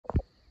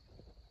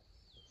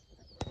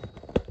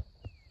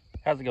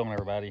How's it going,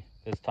 everybody?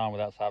 This is Tom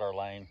with Outside Our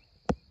Lane,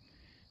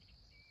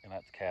 and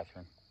that's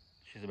Catherine.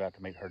 She's about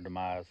to meet her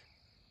demise.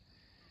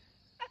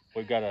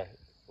 We've got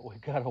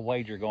a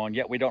wager going.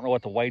 Yet we don't know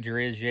what the wager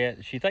is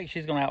yet. She thinks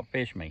she's going to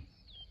outfish me,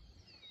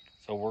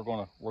 so we're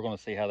gonna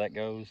see how that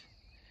goes.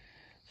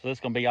 So this is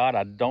gonna be odd.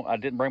 I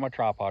didn't bring my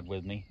tripod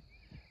with me,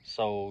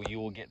 so you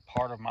will get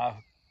part of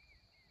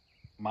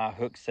my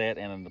hook set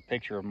and the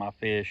picture of my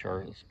fish,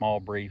 or a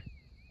small brief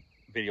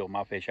video of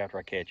my fish after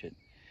I catch it,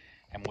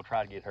 and we'll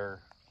try to get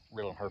her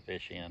reeling her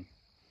fish in,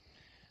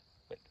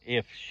 but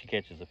if she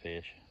catches a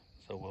fish.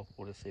 So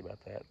we'll just see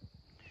about that.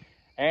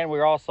 And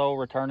we're also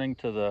returning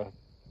to the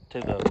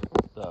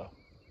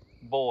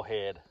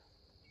bullhead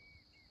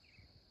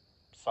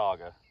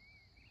saga.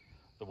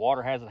 The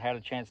water hasn't had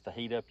a chance to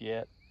heat up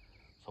yet,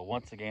 so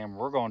once again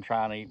we're going to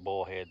try and eat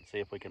bullhead and see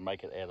if we can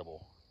make it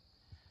edible.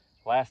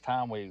 Last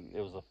time it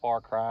was a far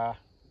cry.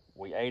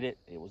 We ate it,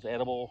 it was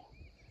edible,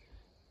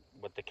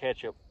 but the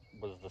ketchup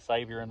was the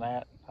savior in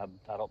that. I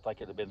don't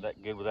think it would have been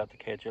that good without the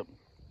ketchup.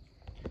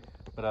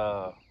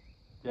 But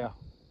yeah,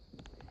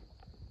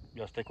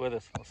 y'all stick with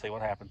us. Let's see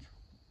what happens.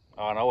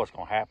 Oh, I know what's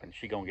gonna happen.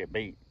 She's gonna get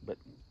beat, but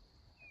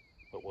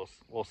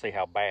we'll see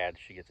how bad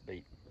she gets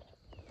beat.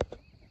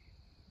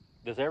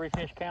 Does every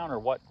fish count, or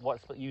what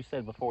you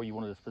said before you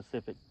wanted a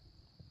specific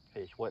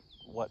fish? What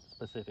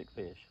specific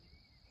fish?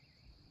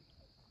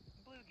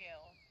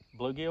 Bluegill.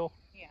 Bluegill?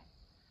 Yeah.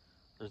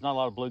 There's not a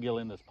lot of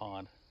bluegill in this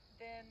pond.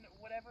 Then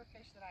whatever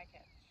fish that I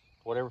catch.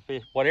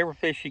 Whatever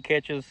fish she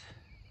catches.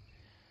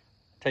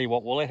 Tell you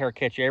what, we'll let her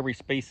catch every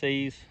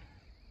species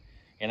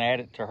and add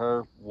it to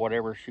her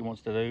whatever she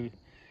wants to do,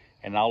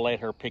 and I'll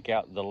let her pick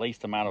out the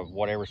least amount of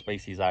whatever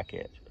species I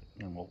catch,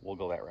 and we'll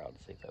go that route and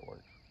see if that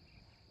works.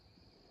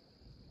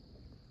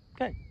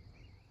 Okay.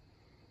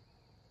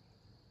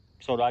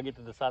 So do I get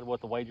to decide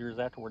what the wager is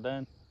after we're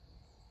done?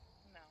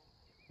 No.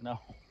 No.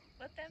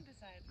 Let them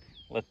decide.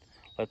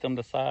 Let them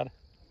decide.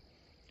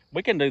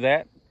 We can do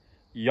that.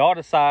 Y'all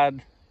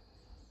decide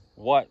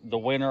what the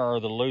winner or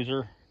the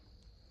loser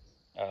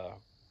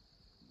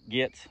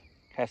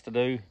has to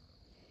do.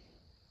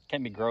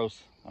 Can't be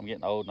gross. I'm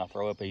getting old and I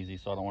throw up easy,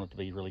 so I don't want it to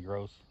be really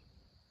gross.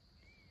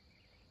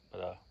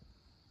 But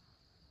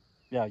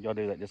yeah, y'all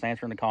do that. Just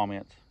answer in the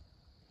comments.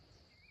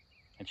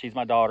 And she's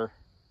my daughter,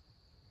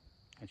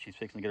 and she's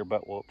fixing to get her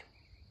butt whooped.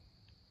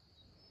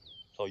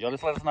 So y'all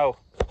just let us know.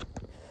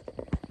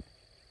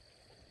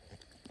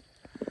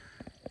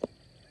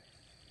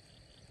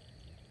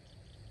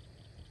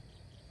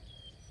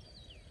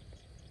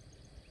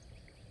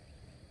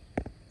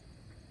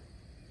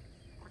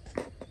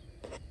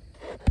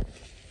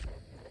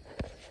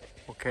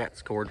 Well, Kat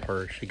scored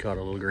first. She caught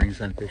a little green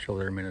sunfish over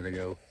there a minute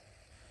ago.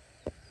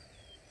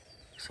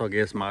 So I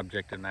guess my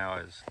objective now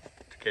is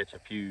to catch a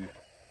few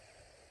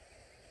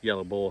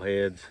yellow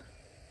bullheads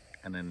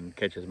and then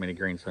catch as many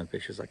green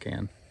sunfish as I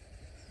can,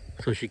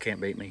 so she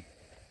can't beat me.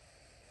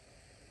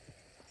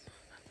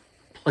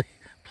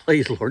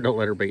 Please, Lord, don't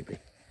let her beat me.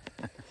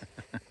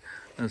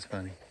 That's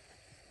funny.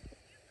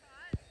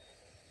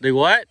 Do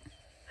what?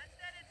 I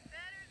said it's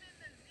better than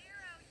the 0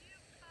 you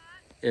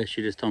caught. Yeah,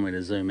 she just told me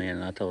to zoom in,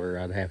 and I told her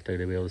I'd have to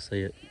be able to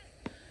see it.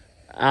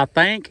 I'm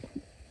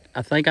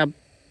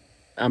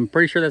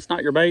pretty sure that's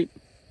not your bait.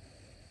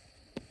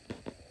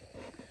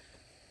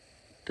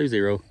 2-0.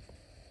 You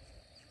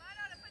might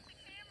ought to put the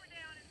camera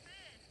down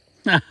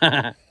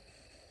and fish.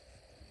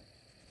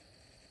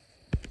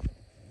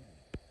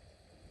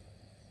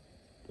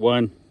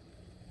 One.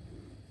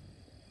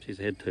 She's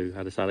ahead 2.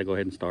 I decided to go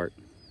ahead and start.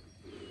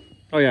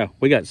 Oh yeah,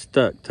 we got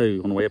stuck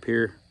too on the way up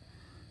here.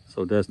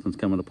 So Dustin's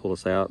coming to pull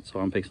us out. So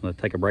I'm fixing to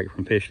take a break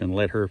from fishing and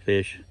let her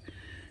fish,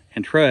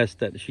 and trust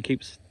that she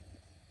keeps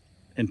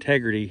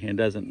integrity and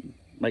doesn't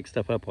make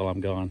stuff up while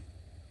I'm gone.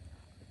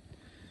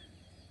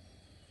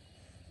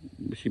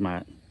 She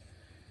might.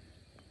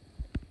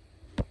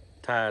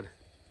 Tide.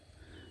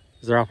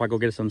 Is there off if I go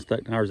get us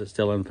unstuck now, or is it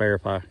still unfair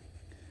if I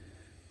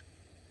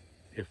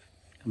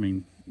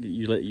mean,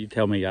 you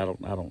tell me. I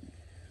don't.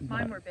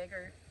 Mine were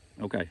bigger.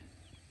 Okay.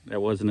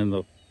 That wasn't in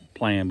the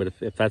plan, but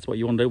if that's what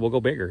you want to do, we'll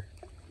go bigger.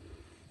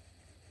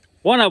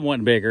 One of them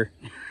wasn't bigger.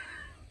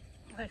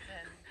 Listen,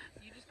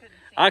 you just couldn't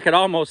see. I could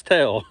almost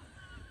tell. All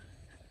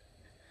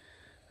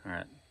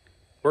right.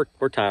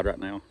 We're tied right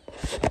now.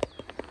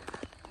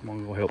 I'm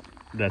gonna go help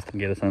Dustin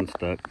get us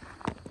unstuck.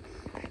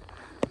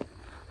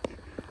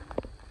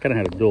 Kind of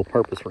had a dual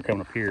purpose for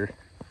coming up here.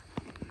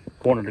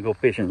 Wanted to go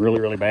fishing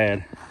really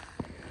bad,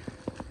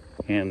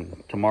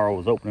 and tomorrow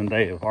was opening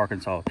day of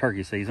Arkansas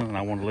turkey season, and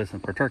I wanted to listen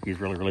for turkeys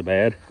really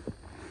bad.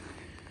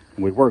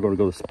 And we were going to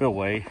go to the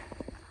spillway,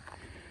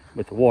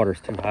 but the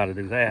water's too high to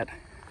do that.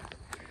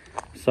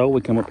 So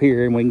we come up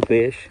here and we can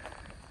fish,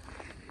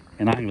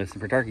 and I can listen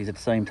for turkeys at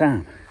the same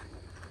time.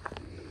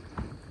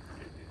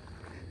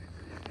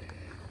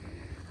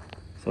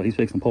 So he's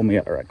fixing to pull me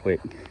out right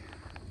quick.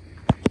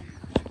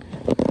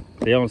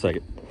 See you in a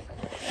second.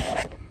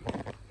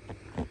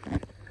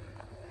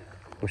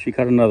 Well, she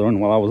caught another one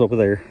while I was over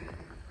there.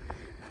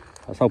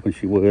 I was hoping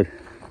she would.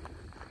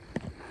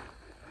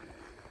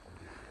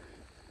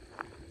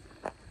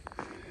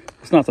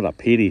 It's not that I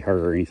pity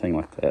her or anything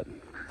like that.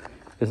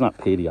 It's not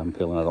pity I'm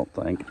feeling, I don't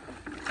think.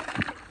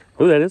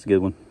 Oh, that is a good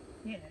one.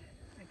 Yeah,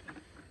 I can't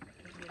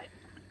get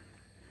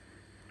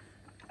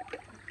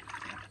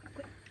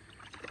it.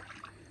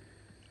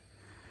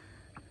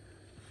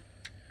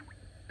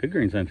 Good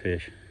green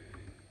sunfish.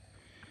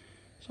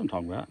 That's what I'm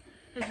talking about.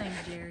 His name's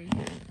Jerry.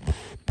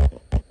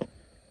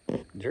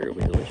 Jerry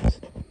will be delicious.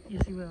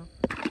 Yes, he will.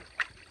 All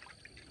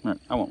right,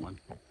 I want one.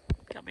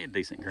 Got me a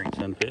decent green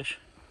sunfish.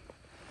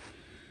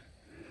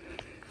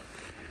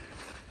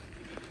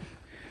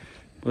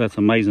 Well, that's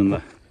amazing,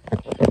 the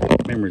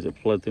memories that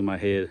flood through my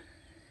head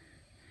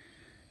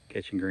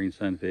catching green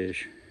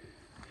sunfish.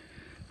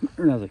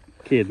 When I was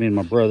a kid, me and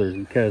my brothers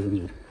and cousins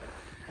would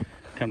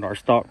come to our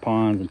stock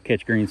ponds and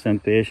catch green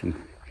sunfish and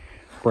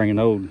bring an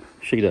old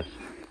sheet of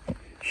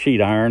sheet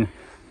iron,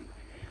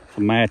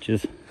 some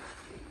matches.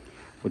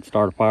 We'd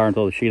start a fire and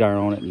throw the sheet iron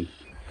on it and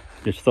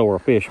just throw our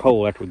fish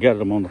whole after we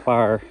gutted them on the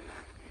fire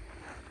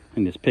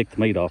and just pick the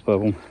meat off of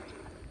them.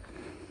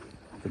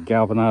 The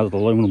galvanized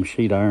aluminum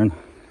sheet iron.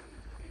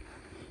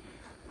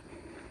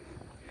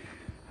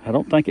 I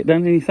don't think it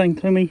done anything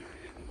to me.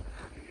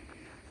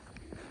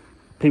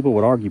 People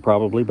would argue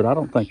probably, but I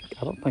don't think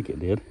it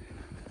did.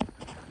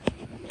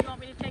 You want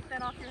me to take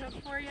that off your hook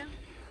for you?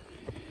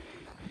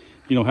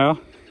 You know how?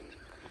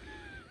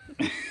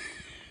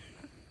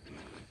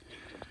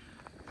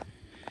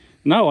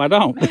 No, I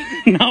don't.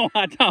 No,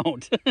 I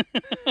don't.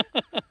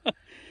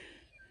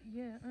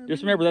 Yeah.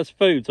 Just remember that's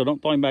food, so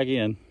don't throw him back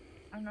in.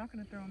 I'm not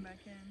going to throw him back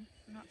in.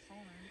 They're not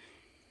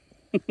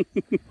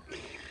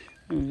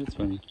salted. That's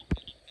funny.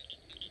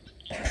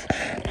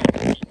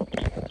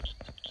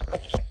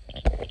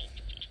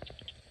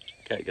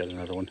 Cat got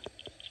another one.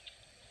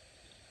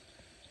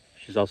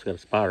 She's also got a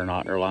spider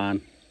knot in her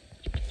line.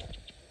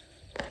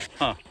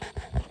 Huh.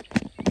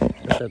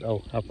 I said,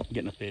 oh, I'm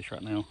getting a fish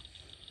right now.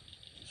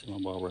 See my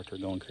ball right there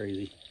going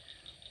crazy.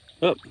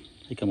 Oh,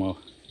 he come off.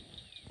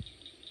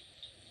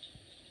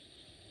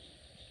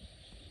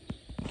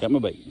 Got my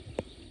bait.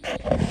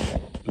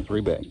 Let's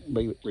rebait.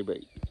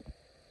 Rebait.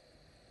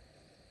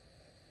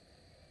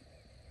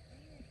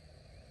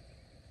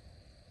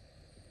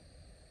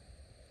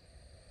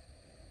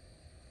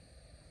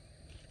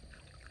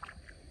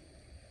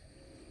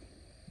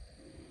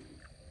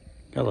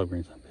 I love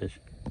green sunfish.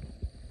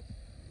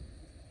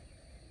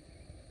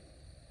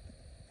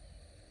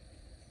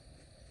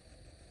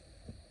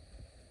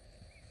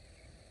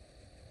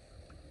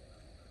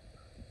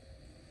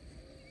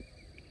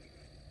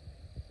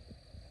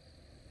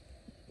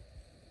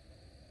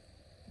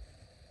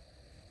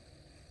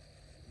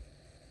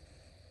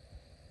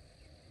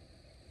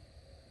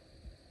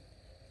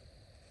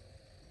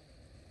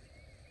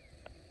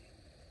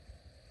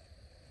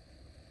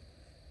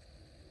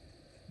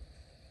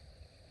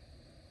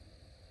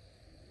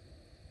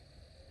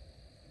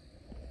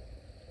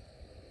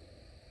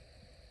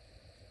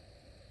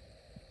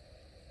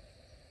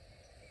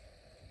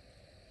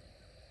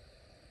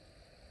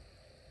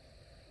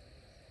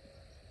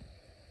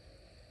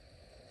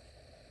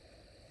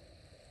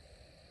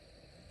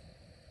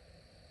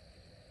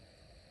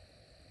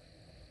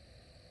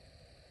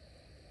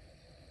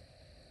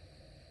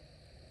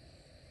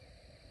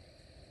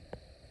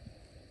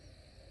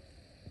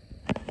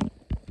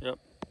 Yep.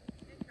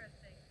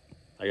 Interesting.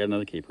 I got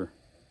another keeper.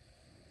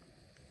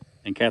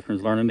 And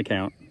Catherine's learning to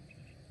count.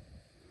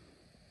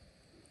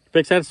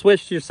 Fix that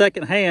switch to your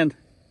second hand.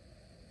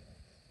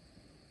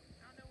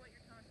 I don't know what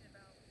you're talking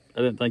about.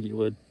 I didn't think you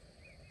would.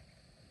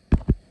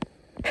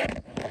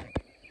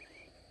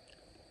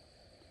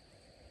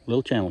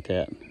 Little channel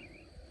cat.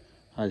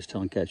 I was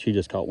telling Cat she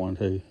just caught one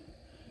too.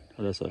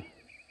 So that's a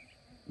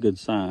good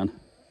sign.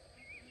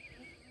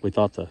 We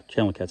thought the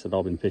channel cats had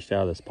all been fished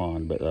out of this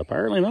pond, but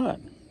apparently not.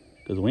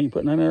 Because we ain't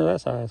putting none of that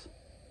size.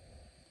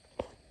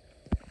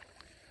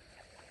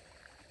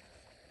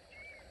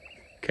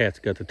 Cat's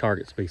got the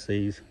target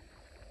species.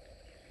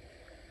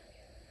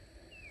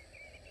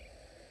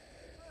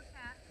 Little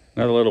cat.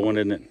 Another little one,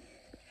 isn't it?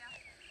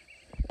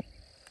 Yeah.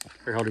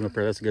 Here, hold him up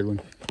there. That's a good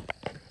one.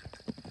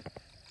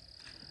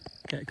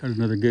 Cat caught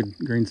another good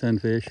green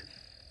sunfish.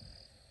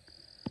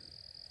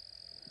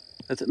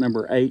 That's at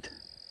number 8.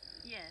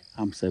 Yes.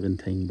 I'm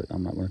 17, but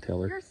I'm not going to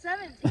tell her. You're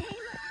 17?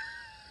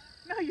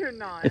 No, you're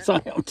not. Yes,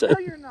 I am too. No,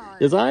 you're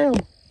not. Yes, I am.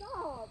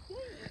 Stop, please.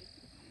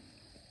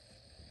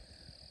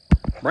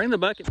 Bring the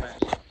bucket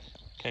back.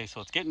 Okay,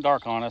 so it's getting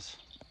dark on us.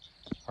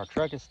 Our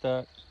truck is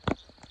stuck.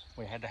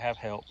 We had to have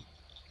help.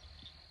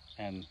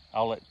 And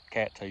I'll let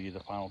Kat tell you the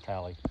final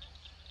tally.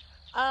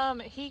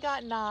 He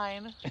got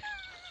 9.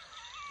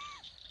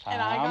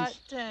 And I got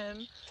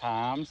 10.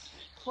 Times.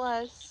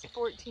 Plus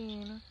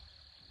 14.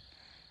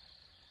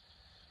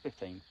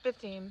 15.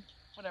 15.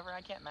 Whatever,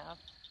 I can't math.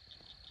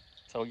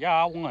 So yeah,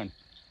 I won.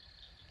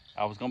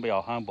 I was gonna be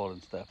all humbled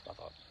and stuff. I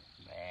thought,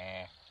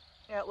 nah.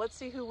 Yeah, let's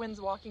see who wins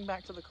walking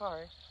back to the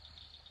car.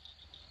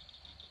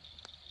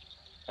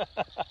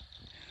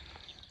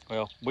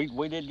 Well,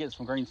 we did get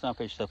some green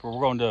sunfish stuff. We're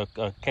going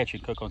to catch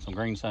and cook on some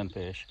green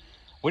sunfish.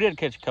 We did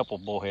catch a couple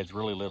bullheads,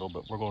 really little,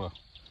 but we're gonna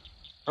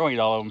eat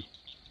all of them.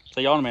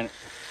 See y'all in a minute.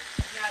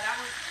 Yeah, that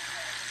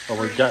was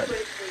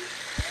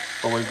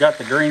We've got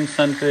the green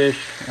sunfish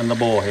and the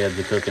bullheads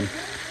are cooking.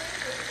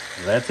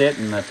 That's it,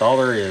 and that's all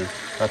there is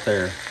right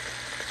there.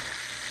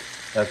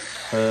 That's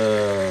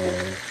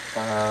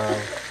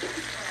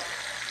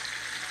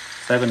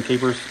 7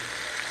 keepers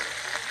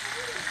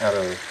out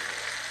of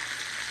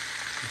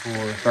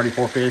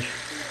 34 fish.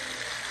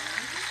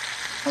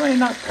 I mean,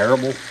 not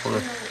terrible for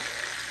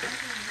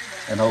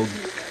an old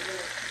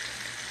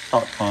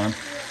stock pond.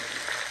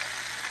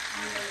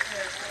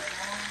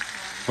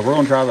 So we're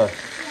gonna try the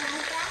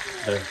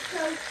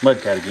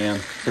mud cat again,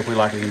 see if we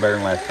like it any better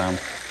than last time.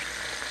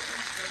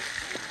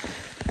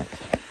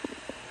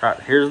 All right,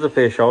 here's the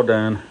fish all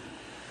done.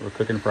 We're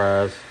cooking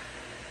fries.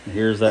 And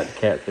here's that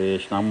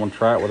catfish, and I'm gonna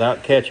try it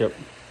without ketchup,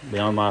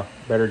 beyond my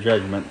better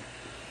judgment.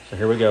 So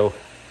here we go.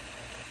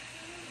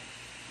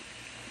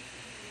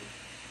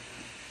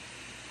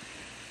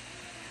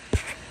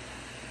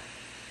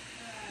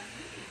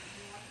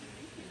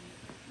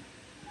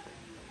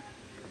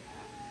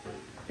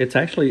 It's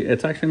actually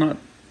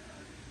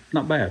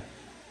not bad.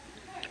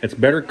 It's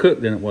better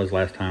cooked than it was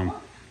last time.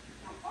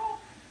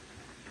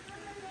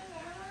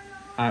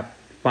 5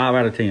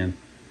 out of 10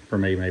 for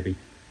me, maybe.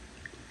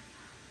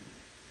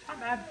 not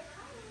bad.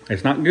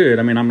 It's not good.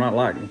 I mean, I'm not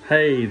like,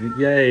 hey,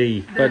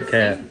 yay, bud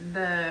cat.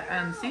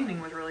 The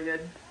seasoning was really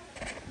good.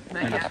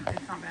 But yeah,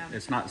 it's not bad.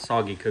 It's not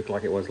soggy cooked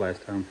like it was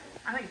last time.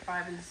 I think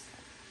 5 is...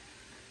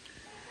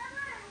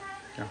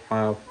 Yeah,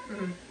 5.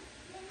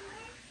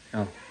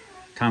 Yeah,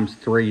 times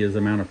 3 is the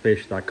amount of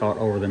fish that I caught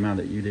over the amount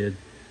that you did.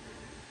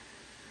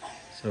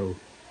 So,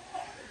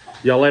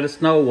 y'all let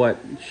us know what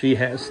she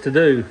has to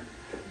do.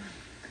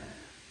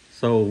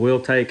 So we'll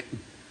take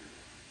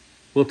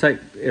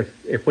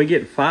if we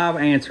get 5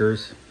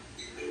 answers,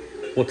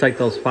 we'll take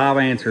those 5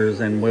 answers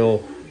and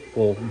we'll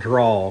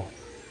draw.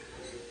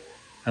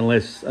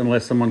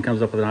 Unless someone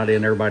comes up with an idea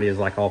and everybody is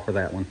like all for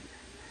that one.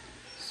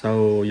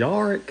 So y'all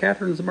are at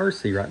Catherine's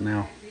mercy right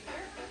now.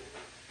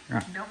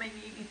 Right. Don't make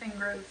me eat anything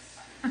gross.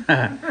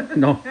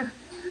 No,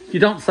 you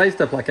don't say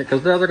stuff like that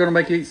because now they're going to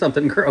make you eat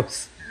something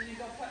gross.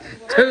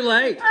 Too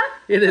late.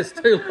 It is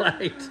too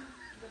late.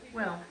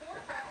 Well,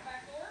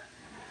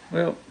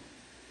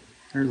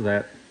 there's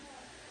that.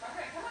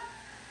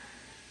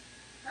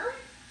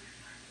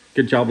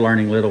 Good job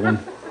learning, little one.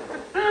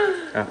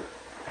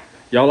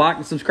 Y'all like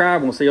and subscribe,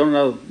 and we'll see you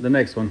on the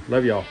next one.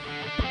 Love y'all.